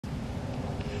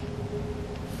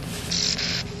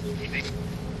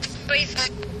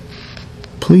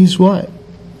Please what?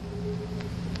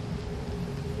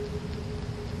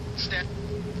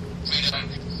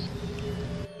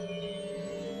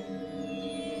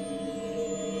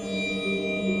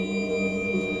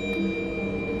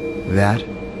 That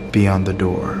beyond the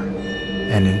door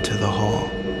and into the hall.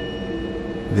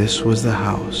 This was the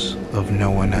house of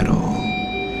no one at all.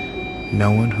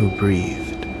 No one who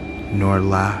breathed, nor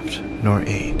laughed, nor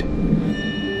ate.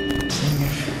 Seeing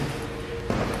if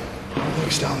it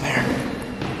looks down there.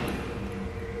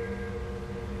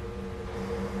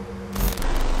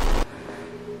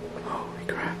 Holy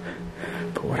crap.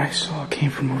 But what I saw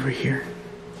came from over here.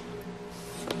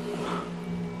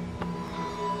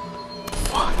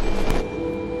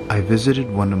 I visited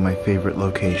one of my favorite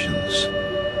locations,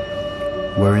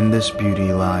 where in this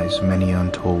beauty lies many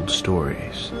untold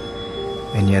stories,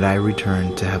 and yet I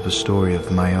returned to have a story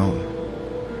of my own,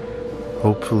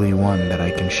 hopefully one that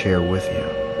I can share with you.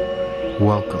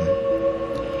 Welcome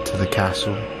to the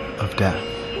Castle of Death.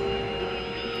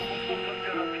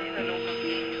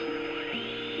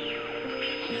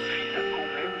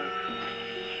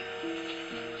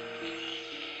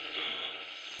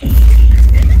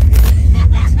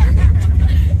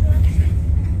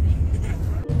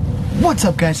 What's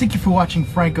up, guys? Thank you for watching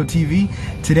Franco TV.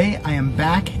 Today I am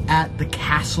back at the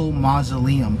Castle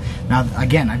Mausoleum. Now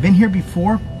again, I've been here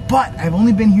before, but I've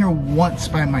only been here once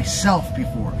by myself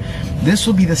before. This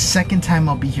will be the second time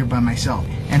I'll be here by myself,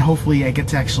 and hopefully I get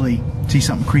to actually see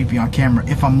something creepy on camera.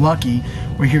 If I'm lucky,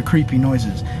 or hear creepy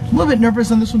noises. I'm a little bit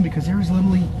nervous on this one because there is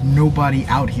literally nobody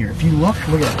out here. If you look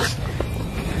at this.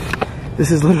 This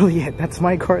is literally it. That's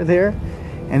my car there,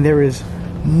 and there is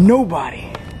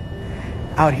nobody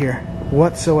out here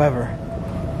whatsoever.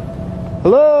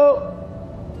 Hello?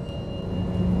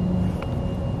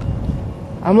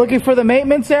 I'm looking for the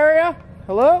maintenance area.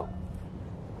 Hello?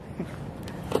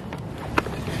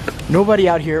 Nobody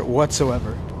out here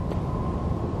whatsoever.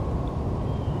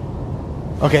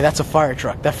 Okay, that's a fire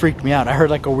truck. That freaked me out. I heard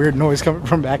like a weird noise coming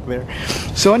from back there.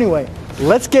 So anyway,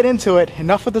 let's get into it.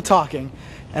 Enough with the talking,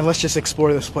 and let's just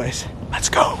explore this place. Let's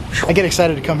go. I get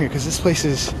excited to come here because this place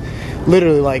is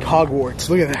literally like Hogwarts.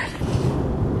 Look at that.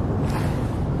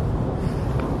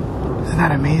 Isn't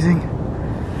that amazing?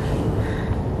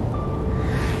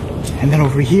 And then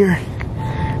over here,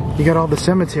 you got all the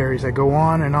cemeteries that go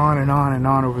on and on and on and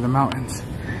on over the mountains.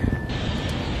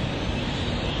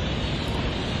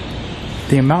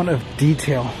 The amount of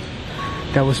detail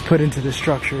that was put into the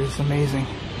structure is amazing.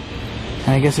 And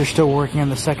I guess they're still working on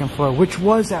the second floor, which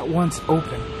was at once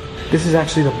open. This is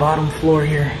actually the bottom floor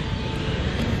here,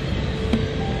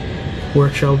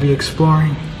 which I'll be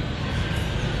exploring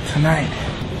tonight.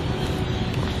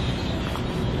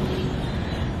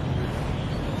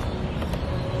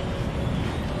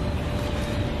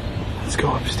 Let's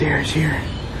go upstairs here.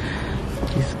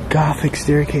 These gothic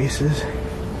staircases.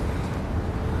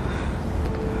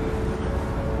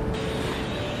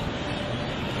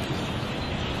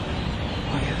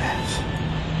 Look at that.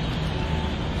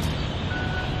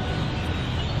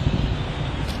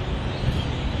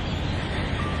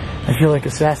 I feel like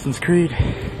Assassin's Creed.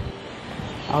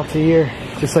 Altair,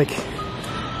 just like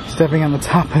stepping on the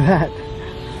top of that.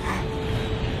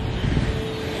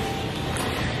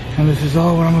 And this is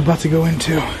all what I'm about to go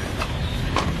into.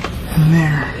 In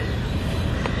there.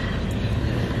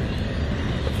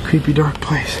 Creepy dark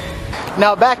place.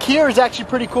 Now back here is actually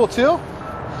pretty cool too,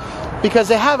 because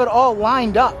they have it all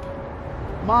lined up.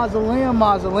 Mausoleum,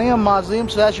 mausoleum, mausoleum.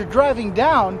 So as you're driving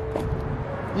down,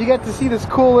 you get to see this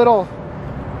cool little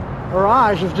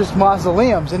mirage of just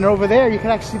mausoleums, and over there you can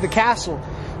actually see the castle.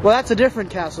 Well, that's a different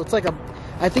castle. It's like a,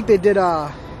 I think they did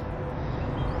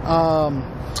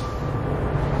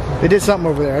they did something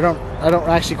over there. I don't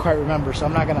actually quite remember, so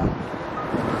I'm not gonna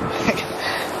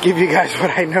give you guys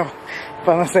what I know,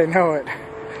 but unless I know it.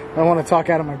 I don't want to talk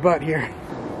out of my butt here.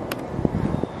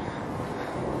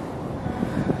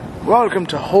 Welcome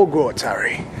to Hogwarts,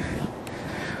 Harry.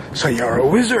 So you're a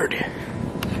wizard.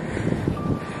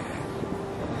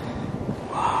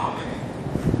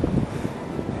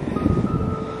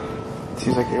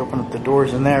 Seems like they opened up the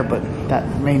doors in there, but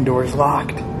that main door is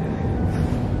locked.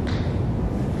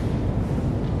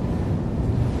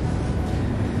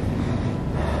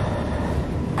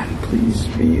 Please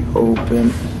be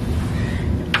open.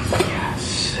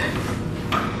 Yes.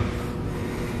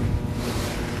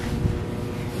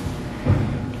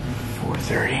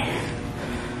 .30.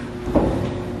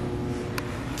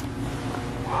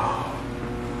 Wow.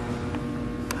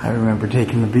 I remember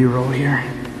taking the B-roll here.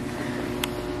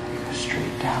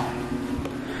 Straight down.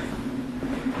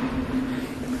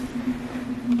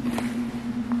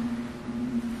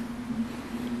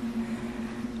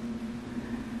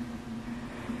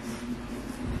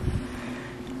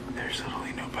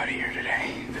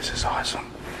 is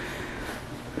awesome.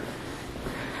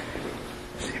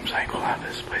 Seems like we'll have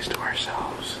this place to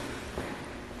ourselves.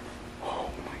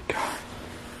 Oh my god.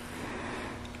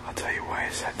 I'll tell you why I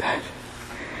said that.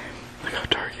 Look how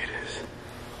dark it is.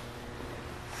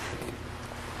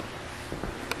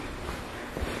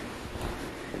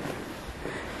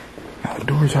 Now the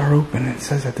doors are open. It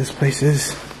says that this place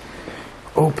is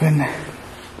open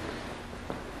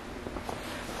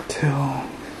till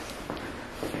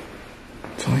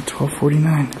it's only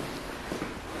 12:49.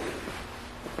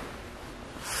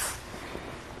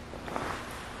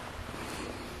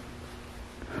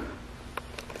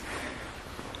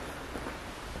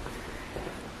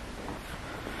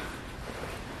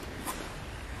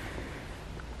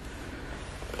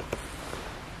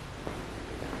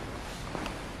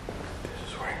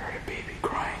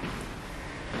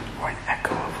 Or an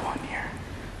echo of one here.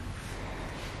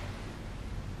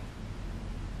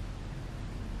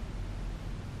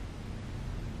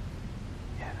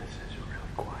 Yeah, this is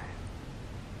really quiet.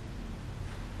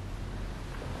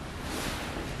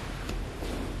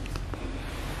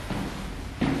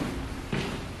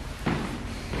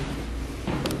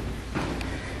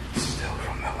 Still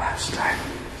from the last time.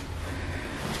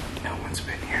 No one's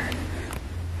been here.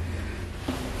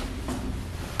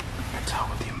 That's out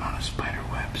with the amount of spider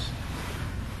webs.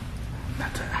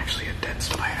 That's actually a dead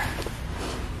spider.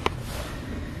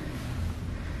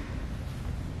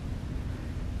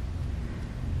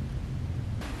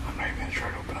 I'm not even gonna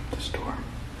try to open up this door.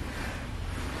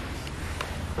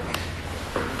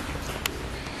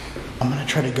 I'm gonna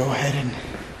try to go ahead and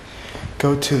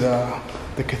go to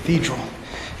the cathedral.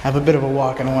 Have a bit of a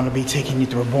walk. I don't want to be taking you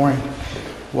through a boring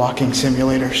walking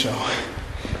simulator, so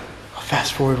I'll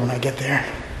fast forward when I get there.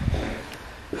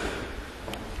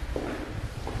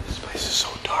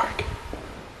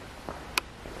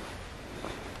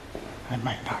 I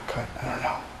might not cut, I don't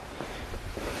know.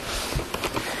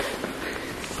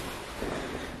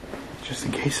 Just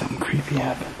in case something creepy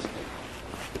happens.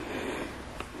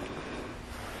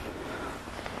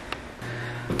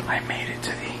 I made it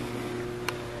to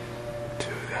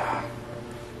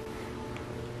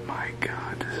my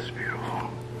God, this is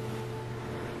beautiful.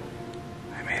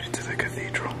 I made it to the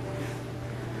cathedral.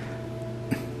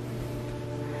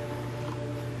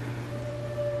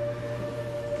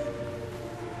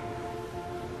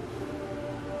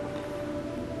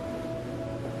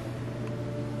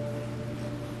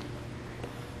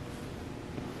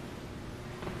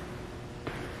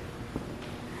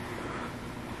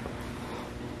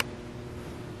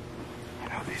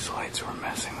 These lights were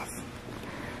messing with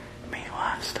me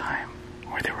last time,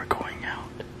 or they were going out.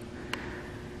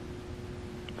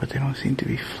 But they don't seem to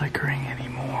be flickering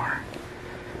anymore.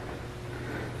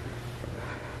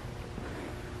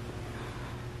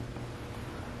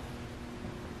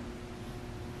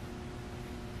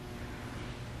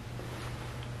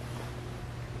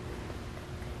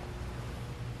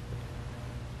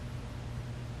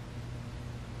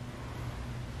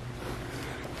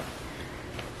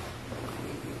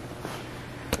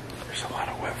 There's a lot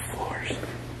of wet floors,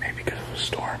 maybe because of a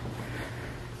storm.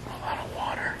 A lot of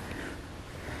water.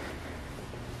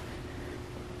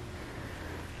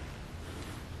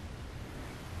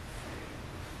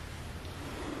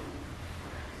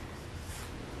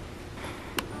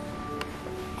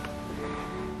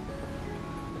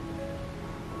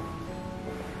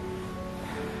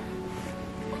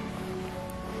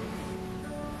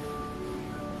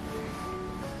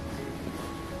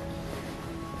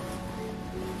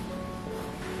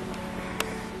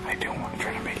 I do want to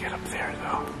try to make it up there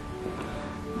though,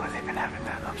 but they've been having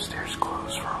that upstairs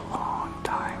closed for a long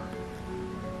time.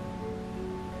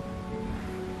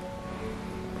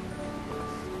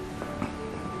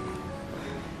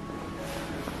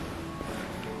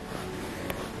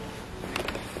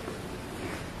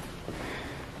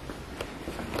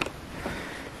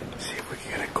 Let's see if we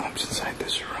can get a glimpse inside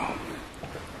this room.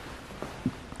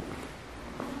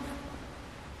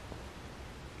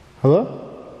 Hello?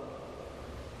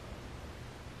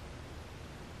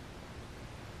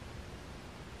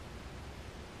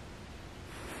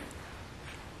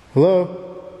 Hello?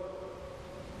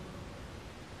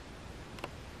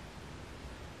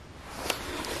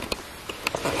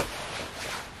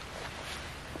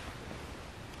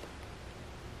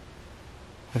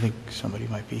 I think somebody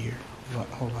might be here.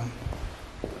 Hold on.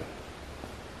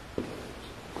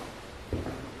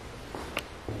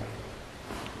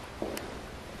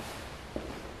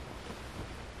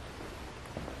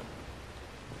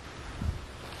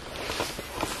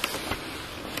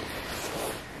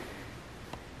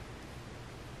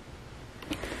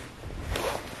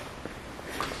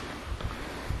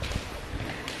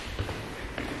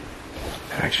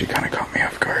 actually kind of caught me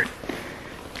off guard.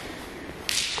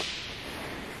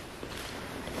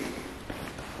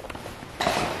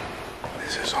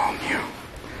 This is all new.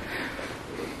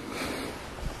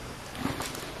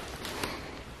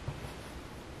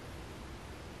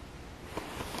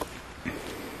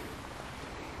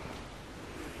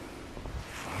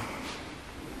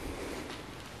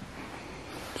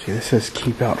 See, this says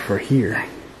keep out for here.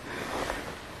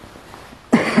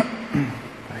 But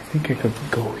I think I could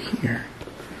go here.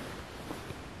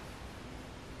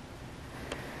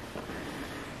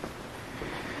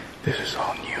 This is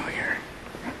all new here.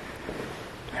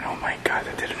 And oh my God,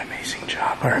 they did an amazing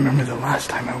job. I remember the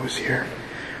last time I was here,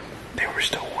 they were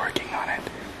still working on it.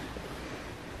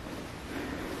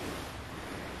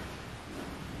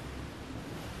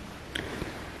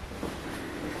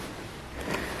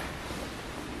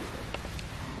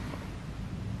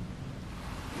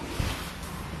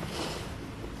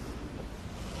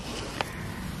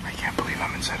 I can't believe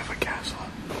I'm inside of a castle.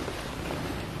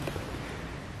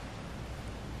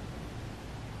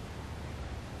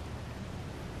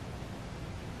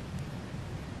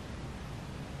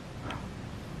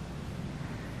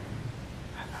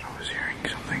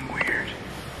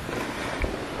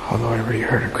 Although I already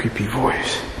heard a creepy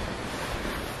voice,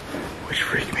 which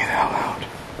freaked me the hell out.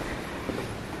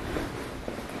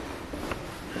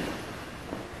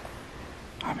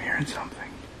 I'm hearing something.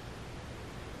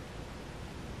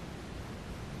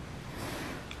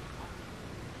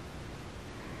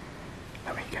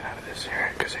 Let me get out of this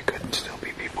area because there could still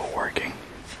be people working.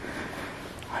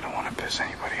 I don't want to piss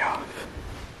anybody off.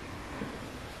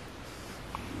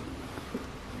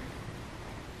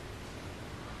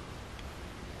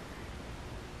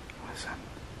 Listen.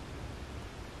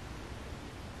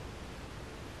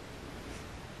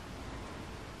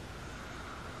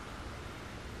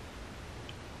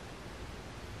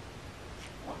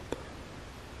 What the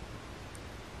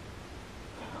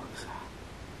hell is that?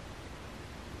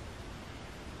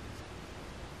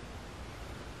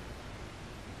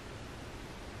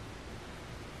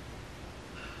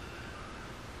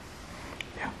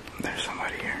 Yeah, there's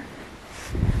somebody here.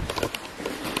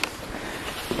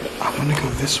 I'm gonna go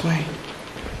this way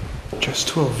just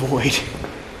to avoid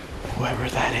whoever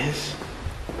that is.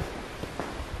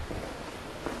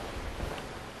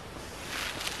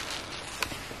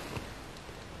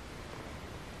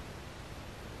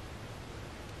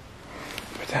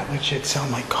 But that legit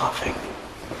sound like coughing.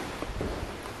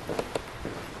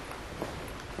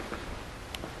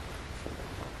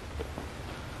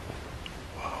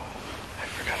 Whoa, I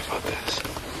forgot about this.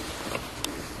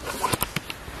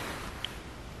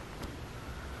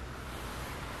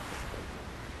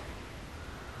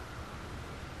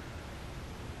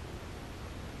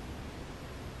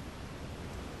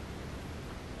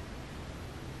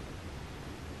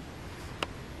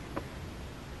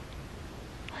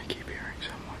 I keep hearing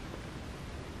someone.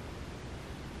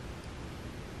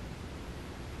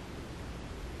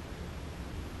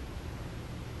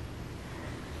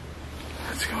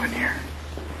 Let's go in here.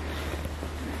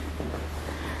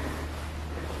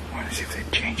 I want to see if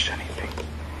they've changed anything.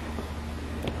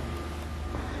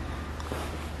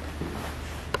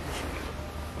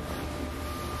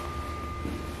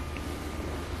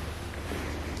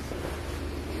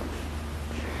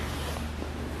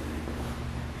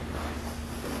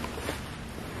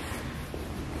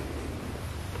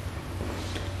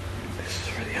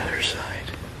 Side.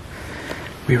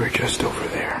 We were just over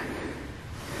there,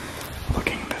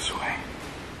 looking this way.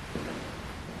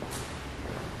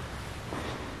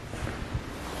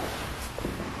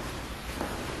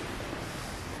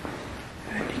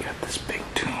 And then you got this big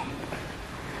tomb,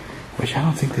 which I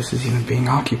don't think this is even being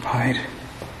occupied.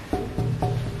 By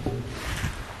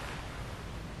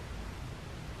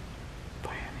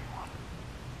anyone.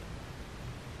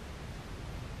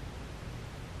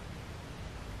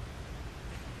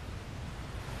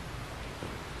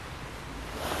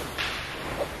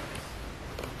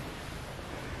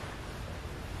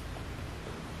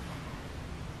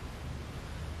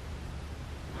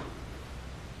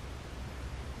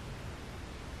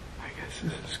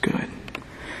 This is good.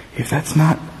 If that's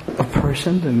not a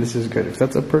person, then this is good. If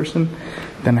that's a person,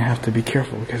 then I have to be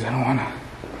careful because I don't want to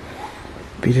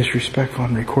be disrespectful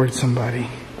and record somebody.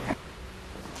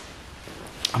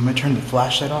 I'm going to turn the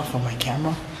flashlight off on my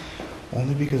camera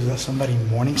only because that's somebody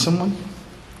mourning someone.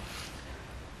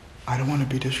 I don't want to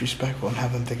be disrespectful and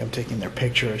have them think I'm taking their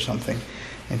picture or something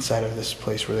inside of this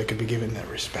place where they could be given that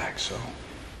respect. So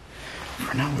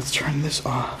for now, let's turn this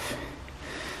off.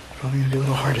 Probably gonna be a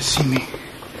little hard to see me,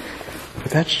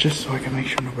 but that's just so I can make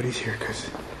sure nobody's here because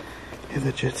it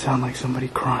legit sound like somebody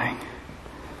crying.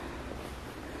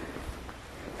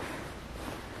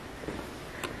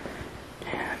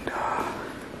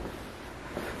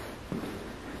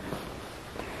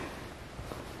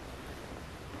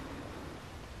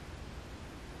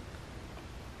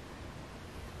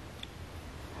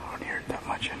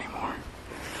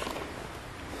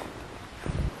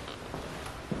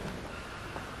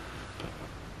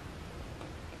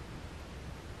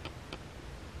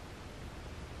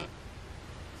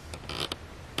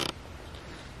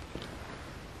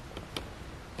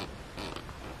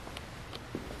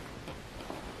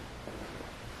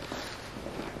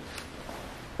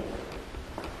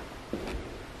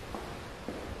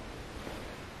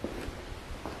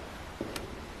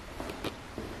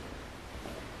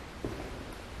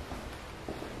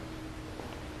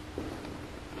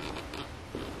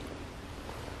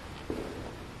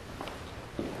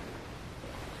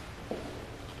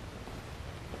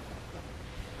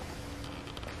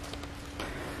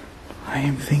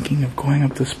 am thinking of going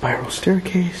up the spiral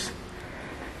staircase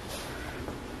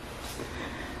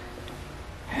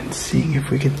and seeing if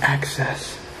we can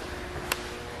access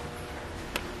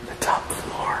the top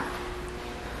floor.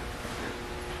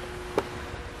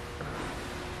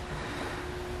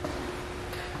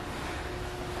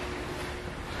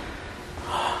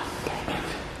 Dang it.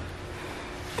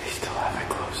 They still have it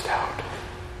closed out.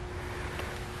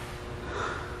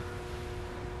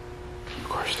 Of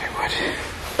course they would.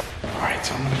 Alright,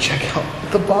 so I'm going to check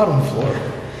out the bottom floor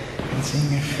and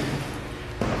seeing if it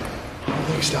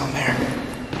looks down there.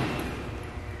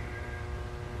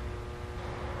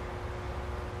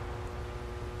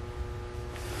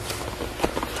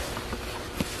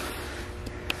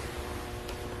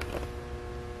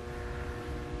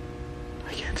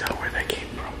 I can't tell where that came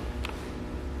from.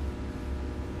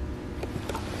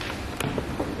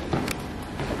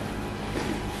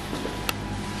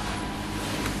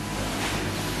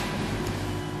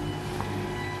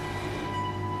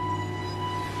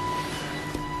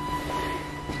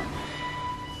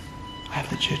 I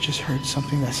legit just heard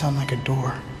something that sounded like a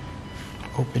door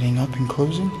opening up and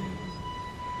closing.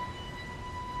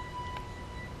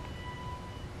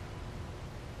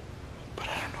 But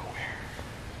I don't know where.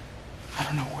 I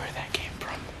don't know where that came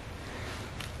from.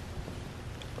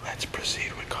 Let's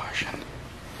proceed with caution.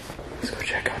 Let's go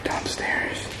check out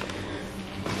downstairs.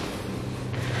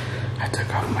 I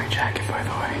took off my jacket, by the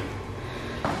way.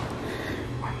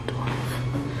 112.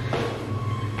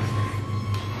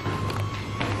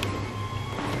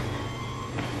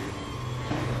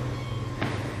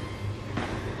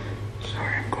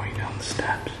 Sorry, I'm going down the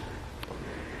steps.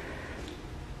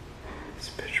 It's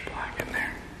pitch black in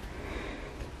there.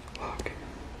 Look.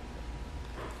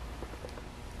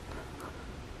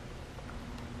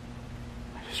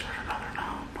 I just heard another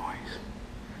noise.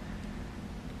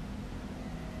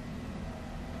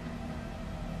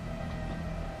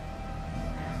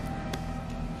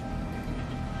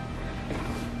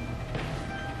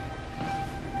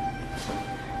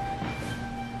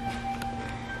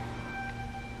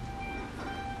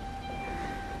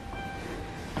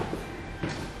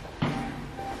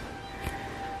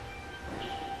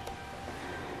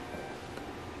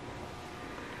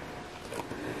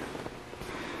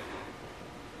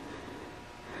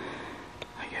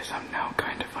 I'm now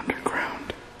kind of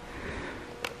underground.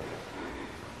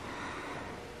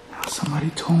 Now somebody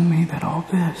told me that all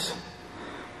this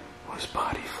was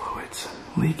body fluids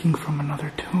leaking from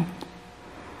another tomb,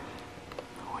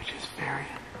 which is very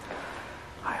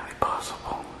highly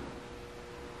possible.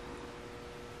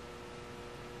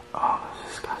 Oh, that's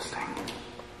disgusting.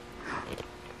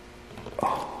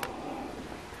 Oh.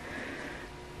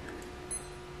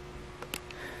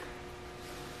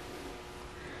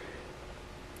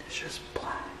 It's just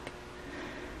black.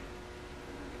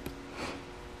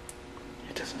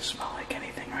 It doesn't smell like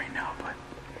anything right now, but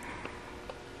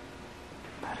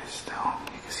that is still,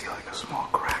 you can see like a small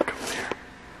crack up there.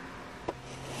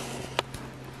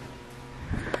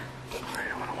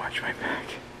 Alright, I want to watch my back.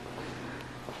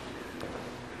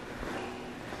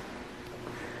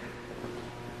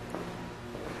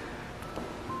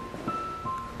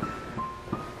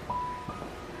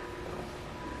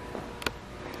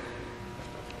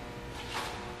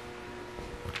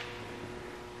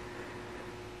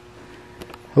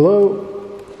 Hello?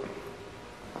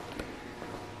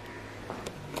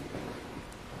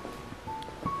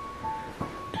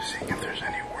 Just seeing if there's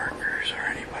any workers or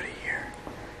anybody here.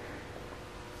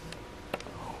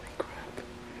 Holy crap.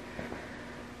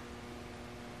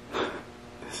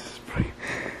 This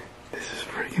is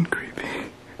freaking creepy.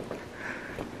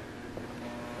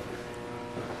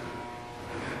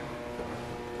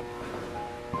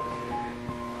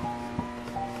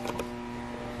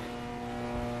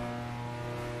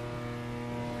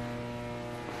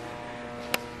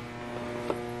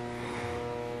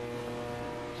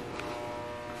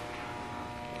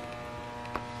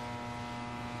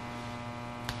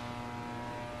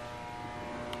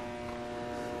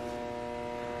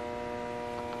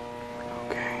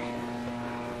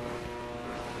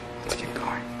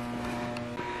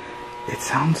 It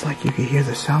sounds like you can hear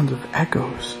the sounds of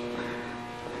echoes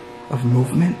of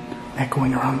movement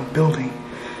echoing around the building,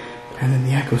 and then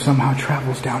the echo somehow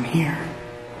travels down here,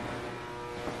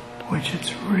 which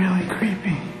is really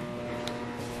creepy.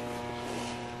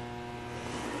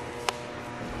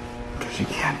 Because you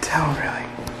can't tell really.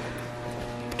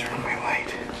 Turn on my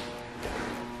light.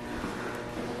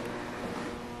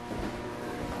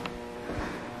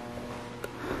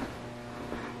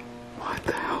 What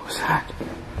the hell was that?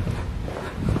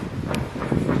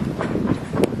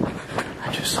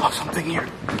 I just saw something here.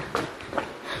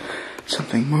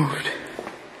 Something moved.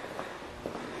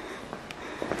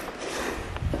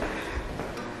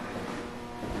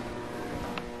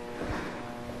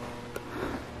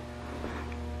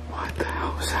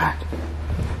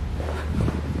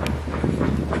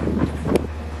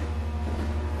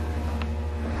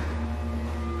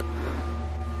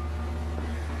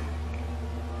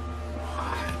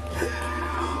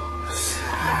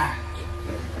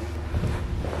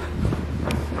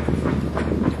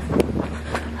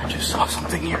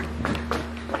 something here.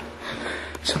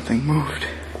 Something moved.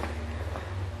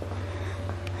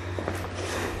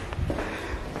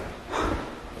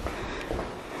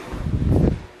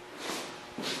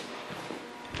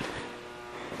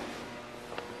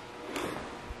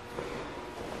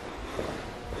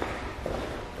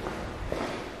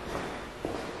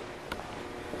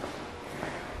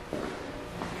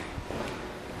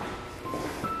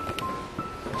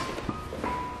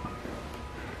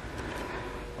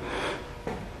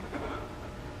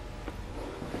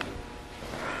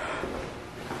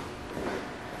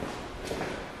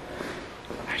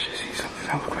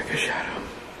 That looked like a shadow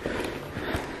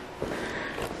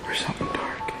or something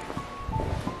dark.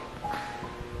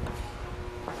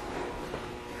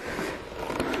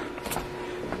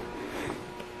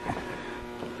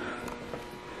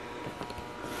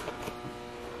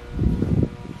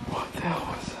 What the hell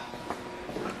was that?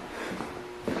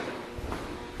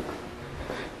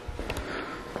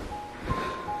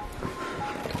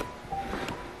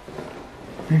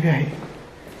 Maybe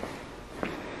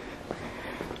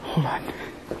hold on.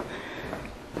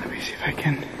 Let me see if I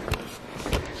can.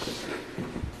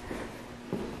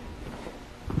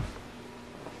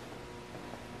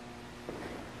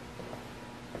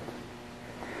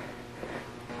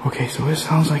 Okay, so it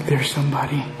sounds like there's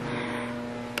somebody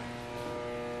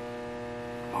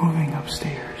moving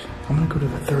upstairs. I'm gonna go to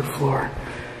the 3rd floor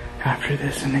after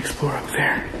this and explore up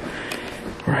there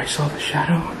where I saw the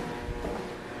shadow.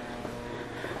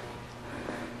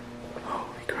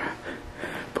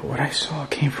 But what I saw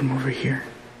came from over here.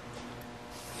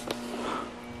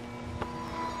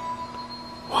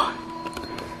 What?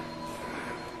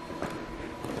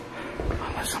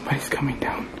 Unless somebody's coming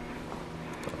down.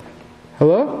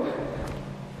 Hello?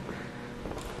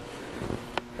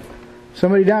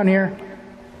 Somebody down here?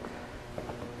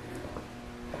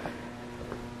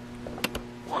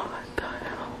 What the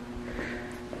hell?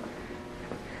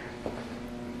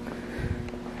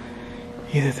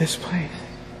 Either this place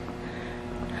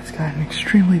got an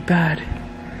extremely bad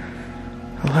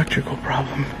electrical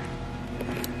problem.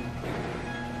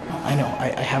 I know,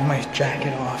 I have my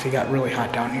jacket off. It got really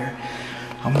hot down here.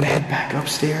 I'm gonna head back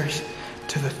upstairs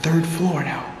to the 3rd floor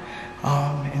now,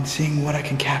 and seeing what I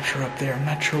can capture up there. I'm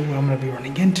not sure what I'm gonna be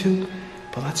running into,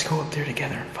 but let's go up there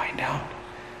together and find out.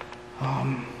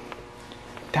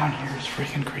 Down here is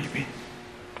freaking creepy.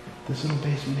 This little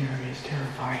basement area is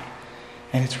terrifying.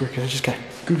 And it's weird because I just got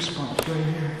goosebumps right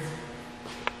here.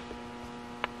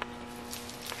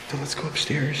 So let's go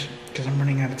upstairs, because I'm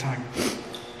running out of time.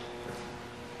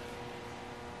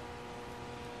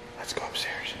 Let's go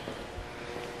upstairs.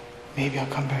 Maybe I'll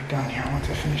come back down here once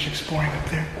I finish exploring up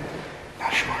there.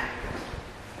 Not sure.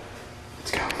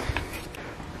 Let's go.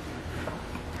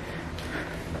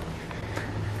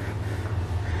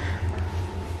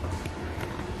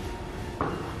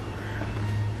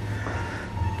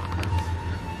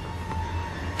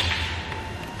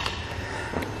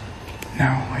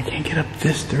 Now, I can't get up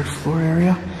this 3rd floor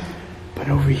area, but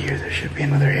over here there should be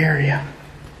another area.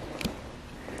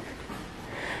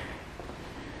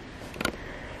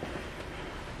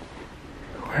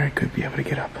 Where I could be able to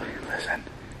get up. Listen.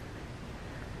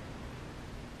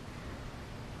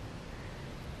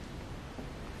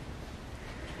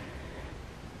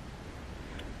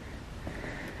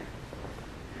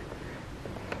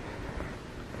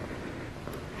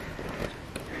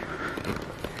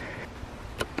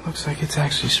 Looks like it's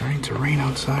actually starting to rain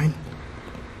outside,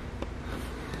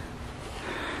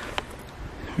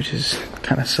 which is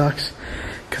kind of sucks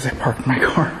because I parked my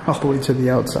car all the way to the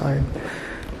outside.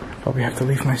 Probably have to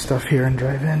leave my stuff here and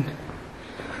drive in.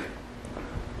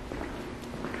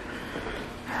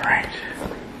 Alright.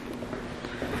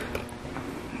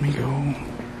 Let me go.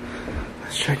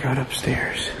 Let's check out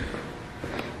upstairs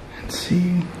and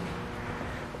see.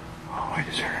 Oh, I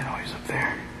just heard a noise up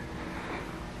there.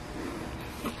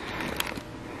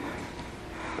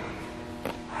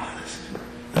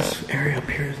 This area up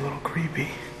here is a little creepy.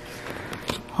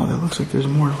 Oh, that looks like there's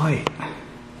more light up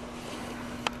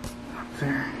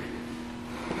there.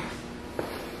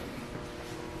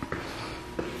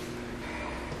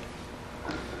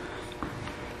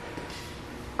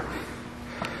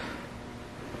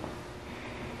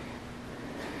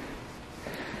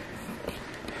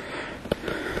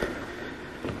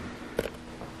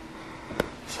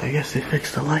 So I guess they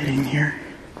fixed the lighting here.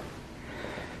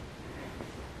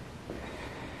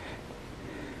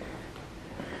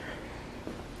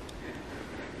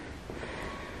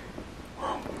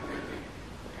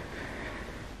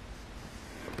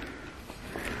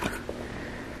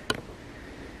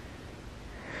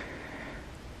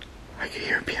 I can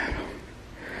hear a piano.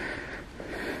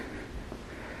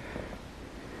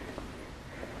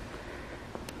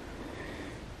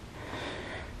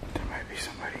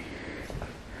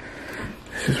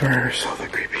 is where I saw the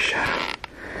creepy shadow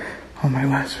on my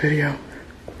last video.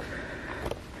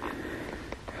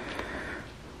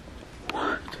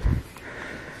 What?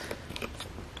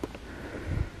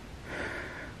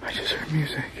 I just heard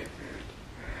music.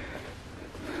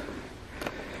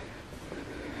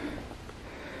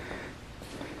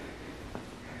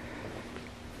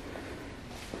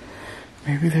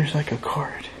 Maybe there's like a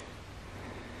card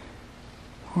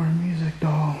or a music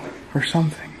doll or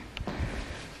something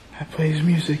that plays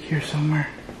music here somewhere.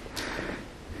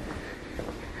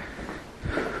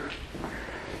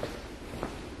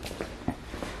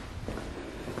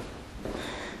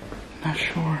 Not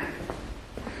sure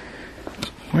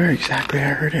where exactly I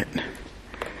heard it,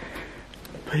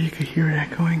 but you could hear it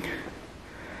echoing,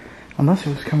 unless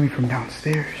it was coming from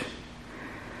downstairs.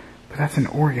 But that's an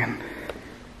organ,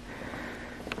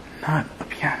 not a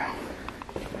piano.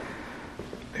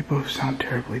 They both sound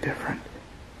terribly different.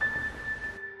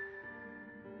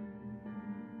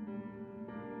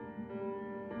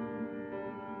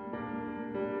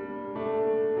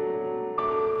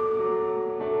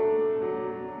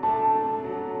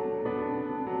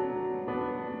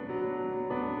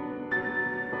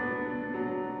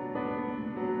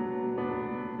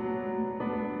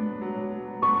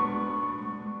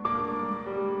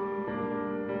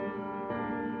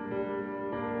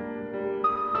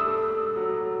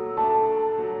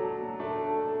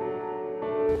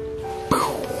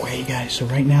 Hey guys, so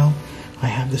right now I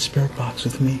have the spirit box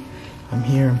with me. I'm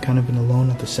here, I'm kind of in alone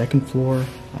at the second floor.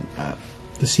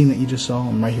 The scene that you just saw,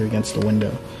 I'm right here against the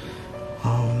window.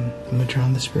 I'm gonna turn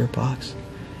on the spirit box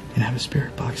and have a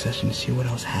spirit box session to see what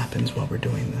else happens while we're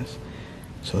doing this.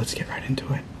 So let's get right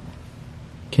into it.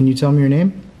 Can you tell me your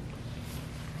name?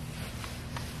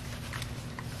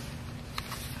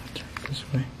 I'll turn it this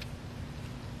way.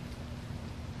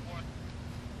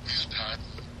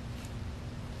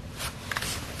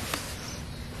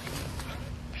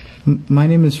 My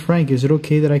name is Frank. Is it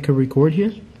okay that I could record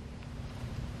here?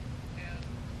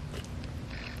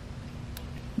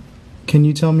 Can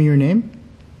you tell me your name?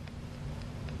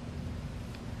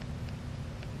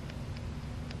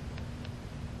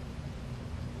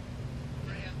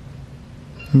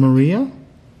 Maria?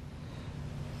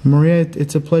 Maria,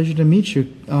 it's a pleasure to meet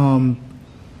you. How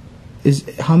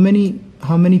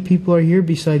many people are here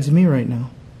besides me right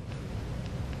now?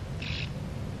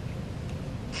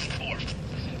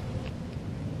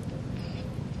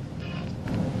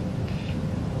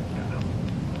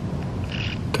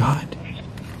 God.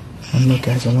 And look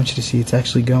guys, I want you to see it's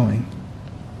actually going.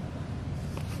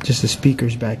 Just the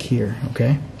speakers back here,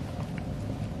 okay?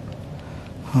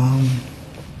 I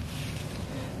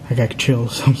got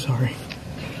chills, I'm sorry.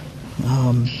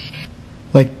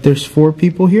 Like there's 4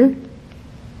 people here?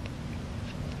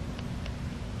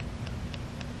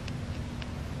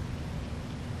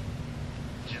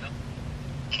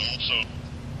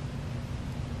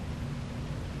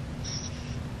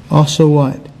 Also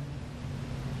what?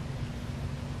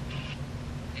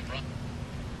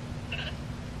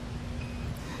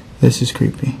 This is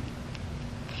creepy.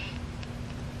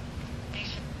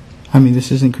 I mean,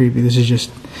 this isn't creepy. This is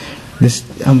just this.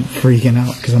 I'm freaking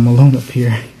out because I'm alone up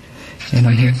here, and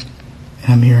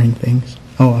I'm hearing things.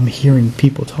 Oh, I'm hearing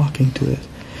people talking to this.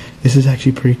 This is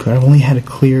actually pretty clear. I've only had a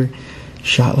clear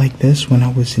shot like this when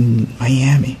I was in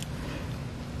Miami.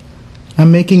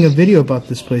 I'm making a video about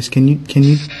this place. Can you give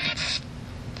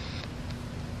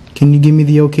me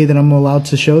the okay that I'm allowed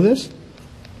to show this?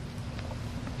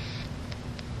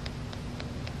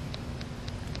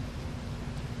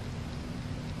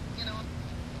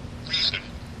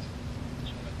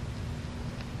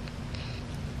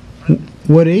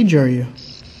 What age are you?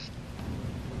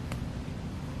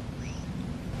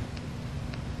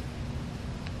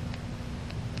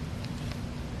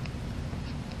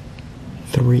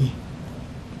 Three.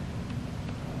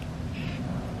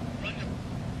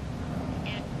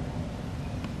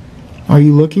 Are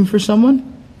you looking for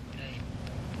someone?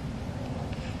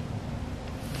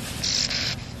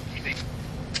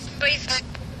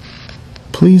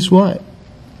 Please what?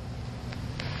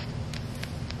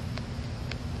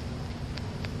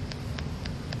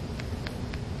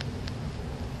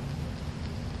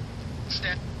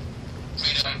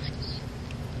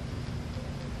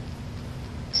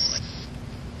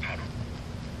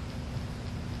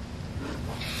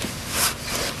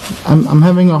 I'm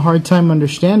having a hard time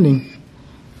understanding.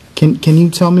 Can you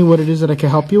tell me what it is that I can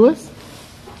help you with?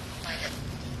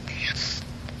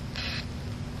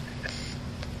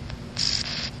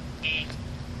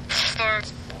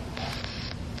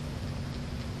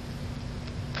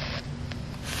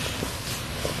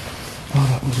 Oh,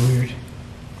 that was weird.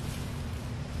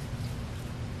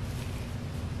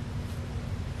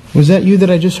 Was that you that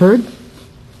I just heard?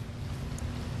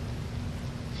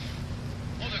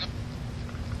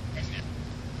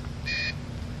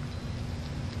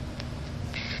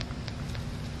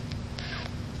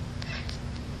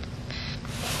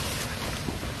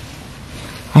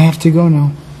 I have to go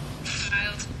now.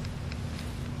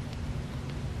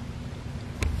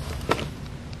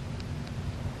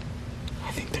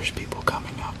 I think there's people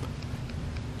coming up.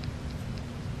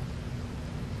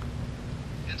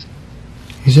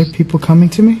 Is there people coming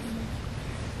to me?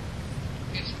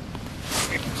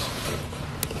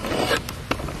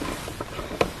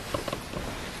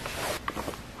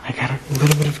 I got a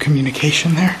little bit of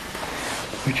communication there,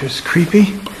 which was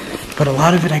creepy, but a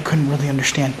lot of it I couldn't really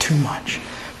understand too much.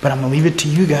 But I'm going to leave it to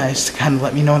you guys to kind of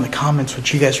let me know in the comments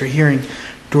what you guys are hearing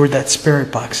during that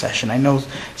spirit box session. I know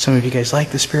some of you guys like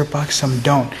the spirit box, some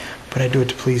don't, but I do it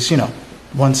to please, you know,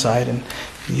 one side, and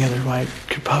the other one I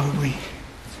could probably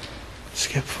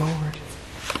skip forward.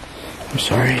 I'm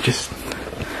sorry, I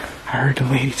heard a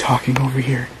lady talking over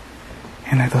here,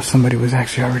 and I thought somebody was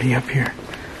actually already up here,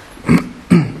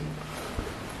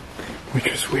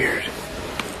 which was weird.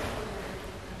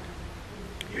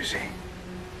 You see?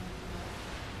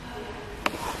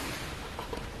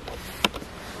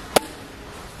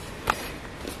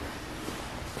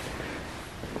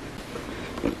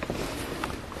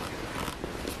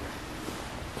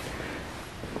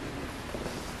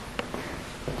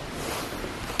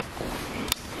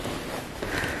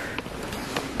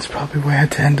 That's probably why I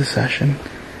had to end the session.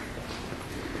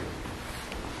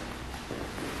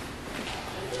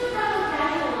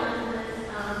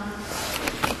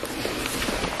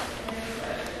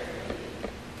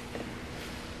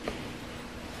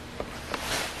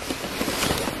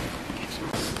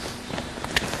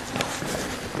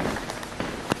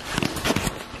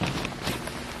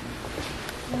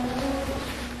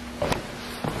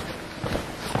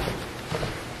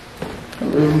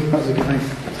 Hello, how's it going?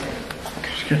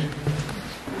 Good.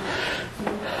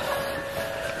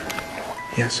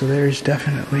 Yeah, so there's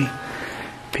definitely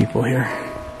people here.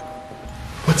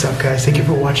 What's up, guys? Thank you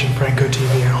for watching Franco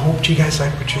TV. I hope you guys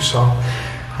like what you saw.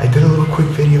 I did a little quick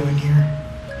video in here.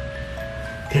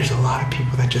 There's a lot of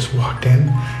people that just walked in.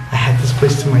 I had this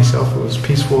place to myself. It was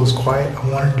peaceful, it was quiet. I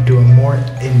wanted to do a more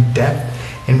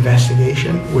in-depth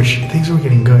investigation, which things were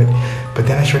getting good. But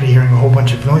then I started hearing a whole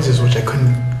bunch of noises, which I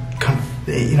couldn't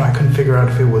figure out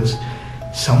if it was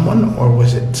someone or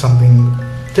was it something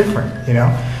different, you know?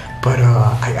 But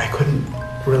I couldn't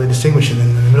really distinguish it. And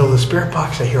in the middle of the spirit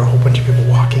box, I hear a whole bunch of people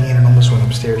walking in and almost went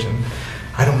upstairs. And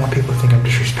I don't want people to think I'm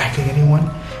disrespecting anyone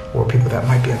or people that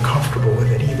might be uncomfortable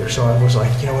with it either. So I was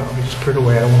like, you know what, let me just put it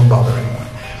away. I don't want to bother anyone.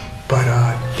 But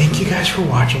thank you guys for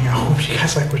watching. I hope you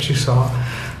guys like what you saw.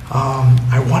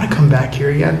 I want to come back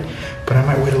here again, but I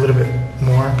might wait a little bit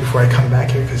more before I come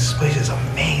back here because this place is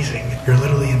amazing. You're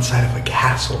literally inside of a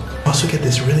castle. You also get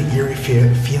this really eerie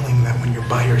feeling that when you're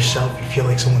by yourself, you feel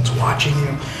like someone's watching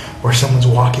you or someone's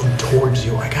walking towards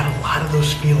you. I got a lot of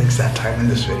those feelings that time in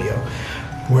this video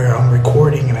where I'm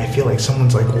recording and I feel like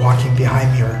someone's like walking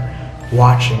behind me or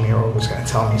watching me or was going to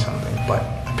tell me something, but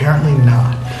apparently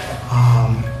not.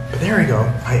 But there we go.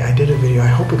 I did a video. I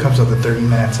hope it comes out to 30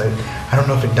 minutes. I don't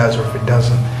know if it does or if it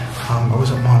doesn't. I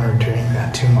wasn't monitoring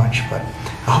that too much, but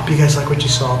I hope you guys like what you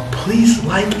saw. Please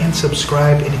like and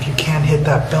subscribe, and if you can, hit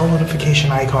that bell notification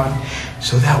icon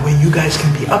so that way you guys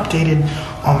can be updated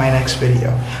on my next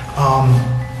video.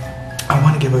 I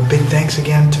want to give a big thanks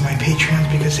again to my Patreons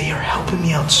because they are helping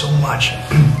me out so much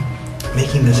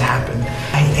making this happen.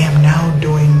 I am now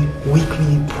doing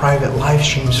weekly private live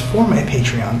streams for my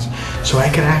Patreons so I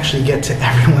can actually get to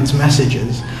everyone's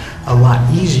messages a lot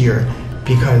easier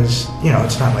because, you know,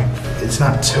 it's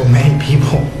not so many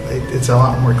people. It's a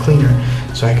lot more cleaner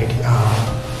so I could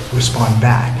respond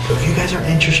back. So if you guys are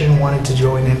interested in wanting to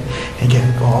join in and get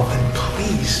involved, then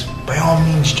please, by all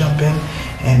means, jump in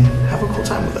and have a cool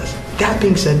time with us. That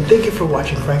being said, thank you for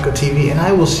watching Franco TV, and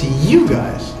I will see you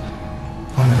guys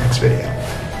on the next video.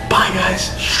 Bye,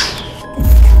 guys.